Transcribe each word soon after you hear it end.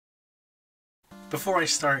Before I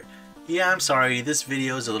start, yeah, I'm sorry, this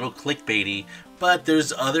video is a little clickbaity, but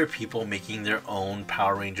there's other people making their own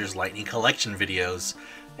Power Rangers Lightning Collection videos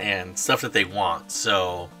and stuff that they want,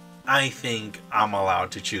 so I think I'm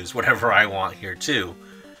allowed to choose whatever I want here too.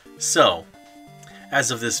 So,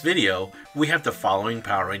 as of this video, we have the following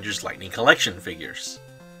Power Rangers Lightning Collection figures.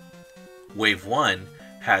 Wave 1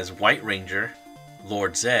 has White Ranger,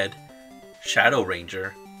 Lord Zed, Shadow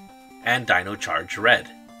Ranger, and Dino Charge Red.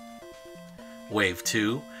 Wave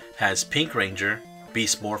 2 has Pink Ranger,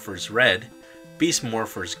 Beast Morphers Red, Beast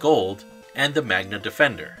Morphers Gold, and the Magna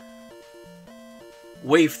Defender.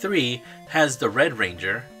 Wave 3 has the Red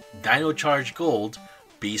Ranger, Dino Charge Gold,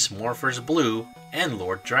 Beast Morphers Blue, and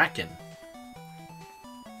Lord Draken.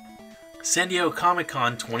 San Diego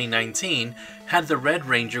Comic-Con 2019 had the Red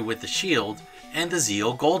Ranger with the shield and the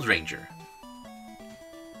Zeo Gold Ranger.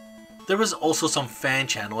 There was also some fan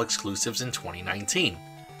channel exclusives in 2019.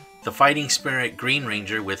 The Fighting Spirit Green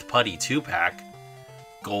Ranger with Putty 2-pack,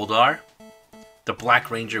 Goldar, the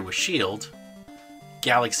Black Ranger with shield,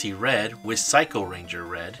 Galaxy Red with Psycho Ranger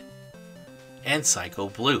Red, and Psycho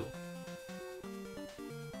Blue.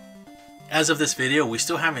 As of this video, we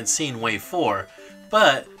still haven't seen Wave 4,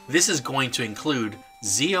 but this is going to include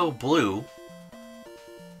Zeo Blue,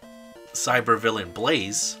 Cybervillain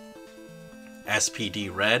Blaze,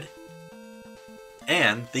 SPD Red,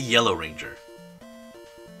 and the Yellow Ranger.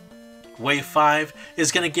 Wave 5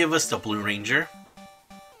 is going to give us the Blue Ranger,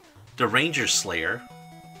 the Ranger Slayer,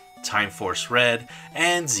 Time Force Red,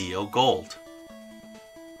 and Zeo Gold.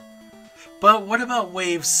 But what about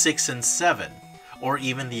Waves 6 and 7, or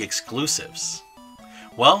even the exclusives?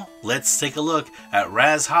 Well, let's take a look at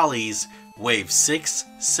RAZ Holly's Wave 6,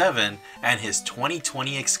 7, and his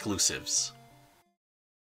 2020 exclusives.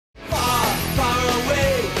 Far, far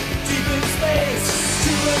away, deep in space,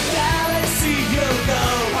 to a galaxy you'll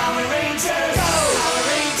go. Power Rangers, go! Power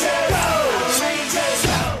Rangers, go! Power Rangers,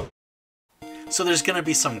 go! So there's going to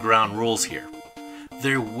be some ground rules here.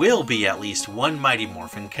 There will be at least one Mighty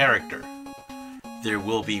Morphin character. There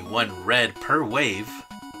will be one red per wave.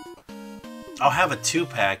 I'll have a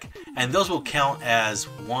 2-pack, and those will count as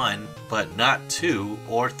 1, but not 2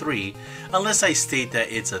 or 3, unless I state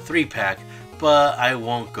that it's a 3-pack, but I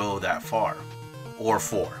won't go that far. Or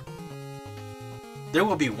 4. There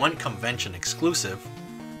will be one convention exclusive.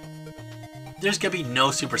 There's gonna be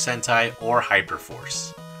no Super Sentai or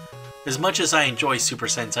Hyperforce. As much as I enjoy Super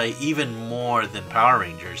Sentai even more than Power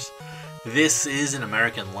Rangers, this is an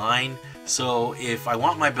American line, so if I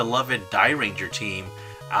want my beloved Die Ranger team,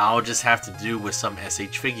 I'll just have to do with some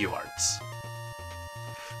SH Figure Arts.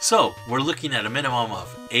 So, we're looking at a minimum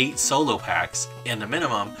of 8 solo packs and a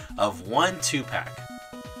minimum of 1 2-pack.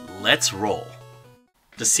 Let's roll!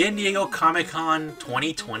 The San Diego Comic-Con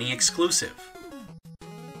 2020 exclusive.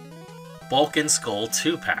 Bulk and Skull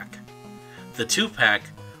 2-pack. The 2-pack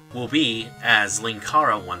will be, as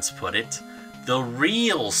Linkara once put it, the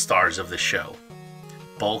real stars of the show.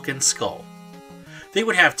 Bulk and Skull. They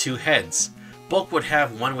would have 2 heads. Bulk would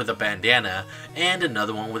have one with a bandana and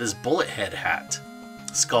another one with his bullet head hat.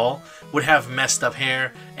 Skull would have messed up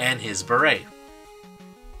hair and his beret.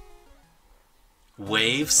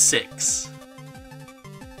 Wave 6.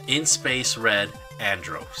 In Space Red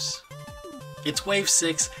Andros. It's Wave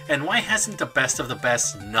 6, and why hasn't the best of the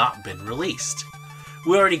best not been released?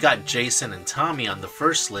 We already got Jason and Tommy on the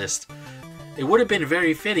first list. It would have been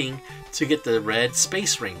very fitting to get the Red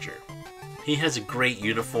Space Ranger. He has a great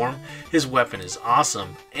uniform, his weapon is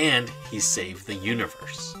awesome, and he saved the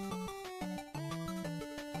universe.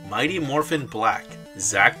 Mighty Morphin Black,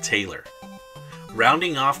 Zack Taylor.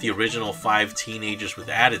 Rounding off the original 5 teenagers with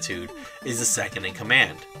attitude is the second in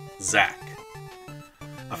command, Zack.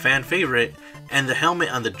 A fan favorite, and the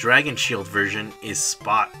helmet on the Dragon Shield version is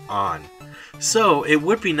spot on. So it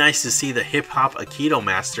would be nice to see the hip-hop Aikido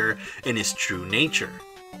master in his true nature.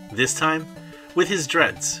 This time, with his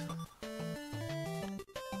dreads.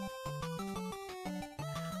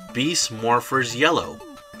 Beast Morphers Yellow,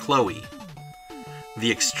 Chloe.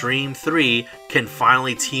 The Extreme 3 can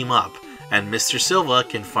finally team up, and Mr. Silva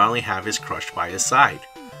can finally have his crush by his side.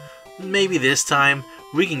 Maybe this time,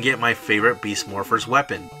 we can get my favorite Beast Morphers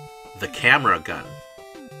weapon, the camera gun.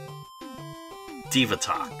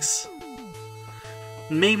 Divatox.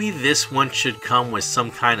 Maybe this one should come with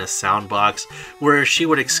some kind of sound box where she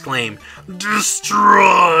would exclaim,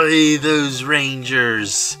 "Destroy those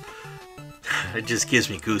Rangers!" It just gives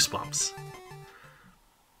me goosebumps.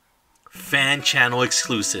 Fan Channel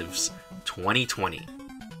Exclusives 2020.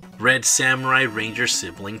 Red Samurai Ranger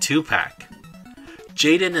Sibling 2-pack.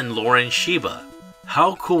 Jaden and Lauren Shiba.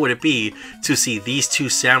 How cool would it be to see these 2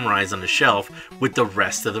 samurais on the shelf with the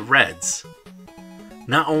rest of the Reds?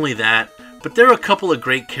 Not only that, but there are a couple of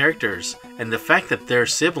great characters, and the fact that they're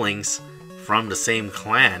siblings from the same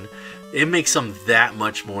clan, it makes them that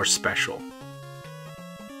much more special.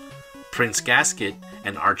 Prince Gasket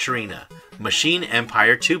and Archerina, Machine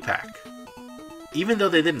Empire 2-pack. Even though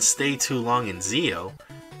they didn't stay too long in Zeo,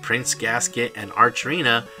 Prince Gasket and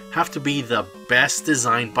Archerina have to be the best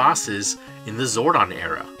designed bosses in the Zordon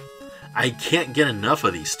era. I can't get enough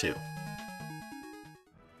of these two.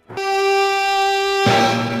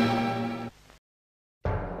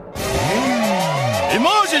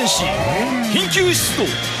 Emergency! 緊急出動！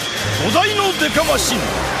土台のデカマシン！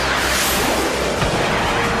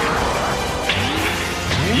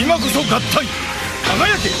今こそ合体！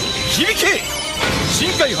輝け！響け！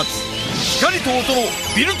新開発光と音の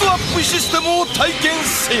ビルドアップシステムを体験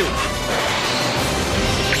せよ！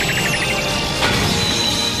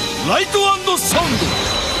ライト&サウン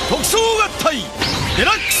ド特装合体デ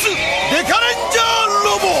ラックスデカレンジャー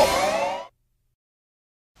ロボ！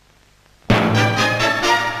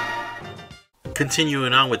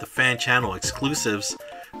 Continuing on with the fan channel exclusives,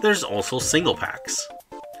 there's also single packs.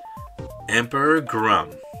 Emperor Grum.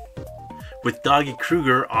 With Doggy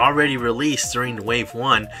Kruger already released during Wave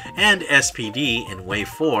 1 and SPD in Wave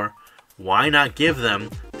 4, why not give them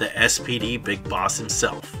the SPD Big Boss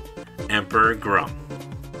himself, Emperor Grum.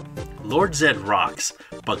 Lord Zed rocks,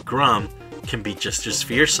 but Grum can be just as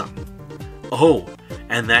fearsome. Oh,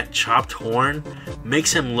 and that chopped horn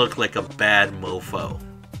makes him look like a bad mofo.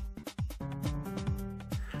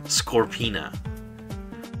 Scorpina.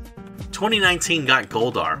 2019 got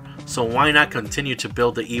Goldar, so why not continue to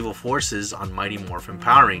build the evil forces on Mighty Morphin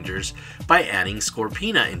Power Rangers by adding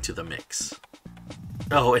Scorpina into the mix?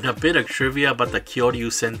 Oh, and a bit of trivia about the Kyoryu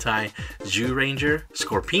Sentai Zhu Ranger,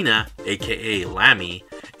 Scorpina, aka Lammy,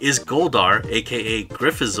 is Goldar, aka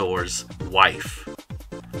Gryffindor's wife.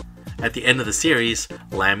 At the end of the series,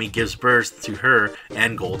 Lammy gives birth to her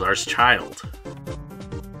and Goldar's child.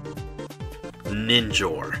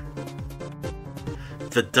 Ninjor.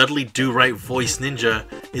 The Dudley Do-Right voice ninja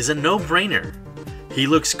is a no-brainer. He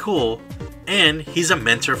looks cool, and he's a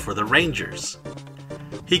mentor for the Rangers.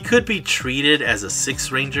 He could be treated as a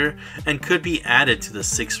 6th Ranger and could be added to the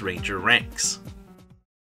 6 Ranger ranks.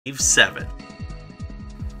 Wave 7.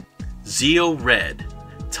 Zeo Red,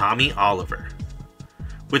 Tommy Oliver.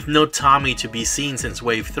 With no Tommy to be seen since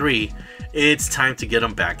Wave 3, it's time to get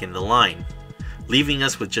him back in the line, leaving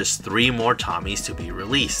us with just 3 more Tommies to be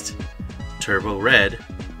released. Turbo Red,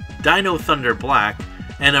 Dino Thunder Black,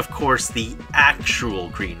 and of course the actual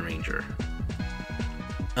Green Ranger.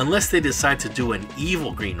 Unless they decide to do an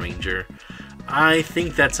evil Green Ranger, I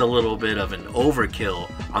think that's a little bit of an overkill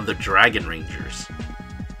on the Dragon Rangers.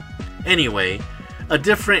 Anyway, a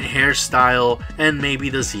different hairstyle and maybe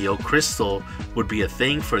the Zeo Crystal would be a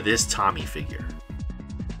thing for this Tommy figure.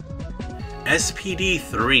 SPD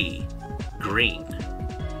 3, Green.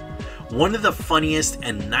 One of the funniest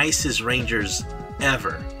and nicest Rangers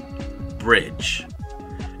ever, Bridge.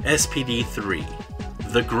 SPD 3,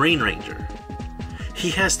 the Green Ranger. He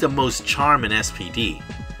has the most charm in SPD.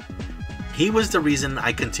 He was the reason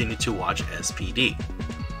I continued to watch SPD.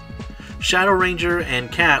 Shadow Ranger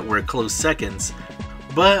and Cat were close seconds,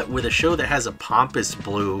 but with a show that has a pompous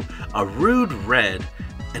blue, a rude red,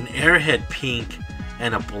 an airhead pink,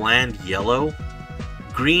 and a bland yellow,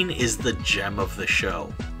 Green is the gem of the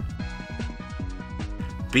show.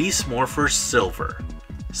 Beast Morpher Silver,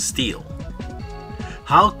 Steel.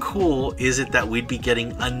 How cool is it that we'd be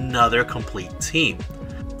getting another complete team?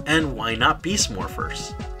 And why not Beast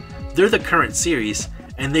Morphers? They're the current series,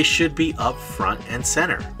 and they should be up front and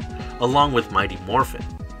center, along with Mighty Morphin.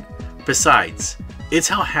 Besides, it's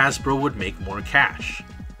how Hasbro would make more cash.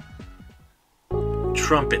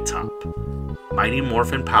 Trumpet Top, Mighty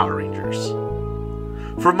Morphin Power Rangers.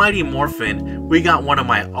 For Mighty Morphin, we got one of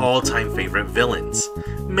my all-time favorite villains,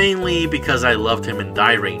 mainly because I loved him in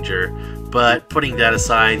Die Ranger, but putting that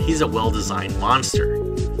aside, he's a well-designed monster.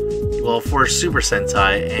 Well, for Super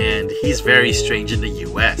Sentai, and he's very strange in the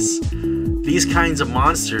US. These kinds of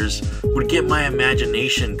monsters would get my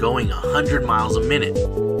imagination going 100 miles a minute.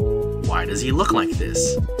 Why does he look like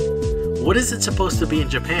this? What is it supposed to be in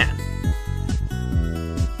Japan?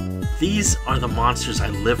 These are the monsters I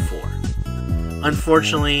live for.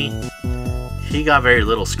 Unfortunately, he got very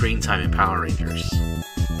little screen time in Power Rangers.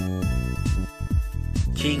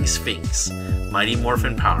 King Sphinx, Mighty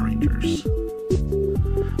Morphin Power Rangers.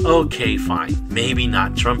 Okay, fine, maybe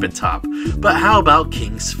not Trumpet Top, but how about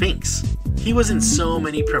King Sphinx? He was in so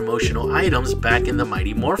many promotional items back in the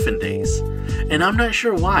Mighty Morphin days, and I'm not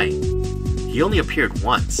sure why. He only appeared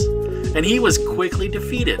once, and he was quickly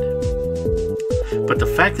defeated. but the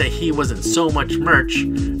fact that he wasn't so much merch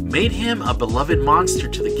made him a beloved monster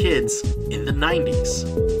to the kids in the 90s.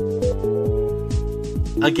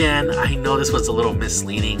 Again, I know this was a little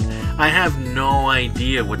misleading. I have no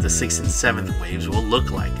idea what the 6th and 7th waves will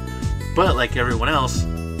look like, but like everyone else,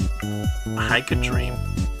 I could dream.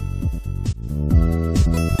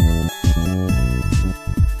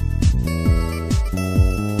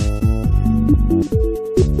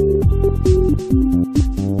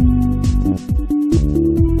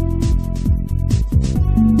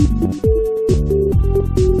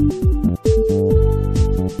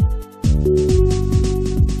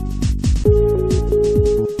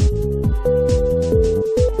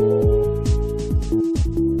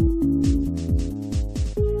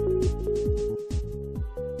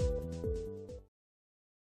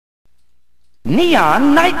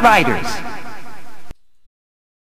 Neon Knight Riders.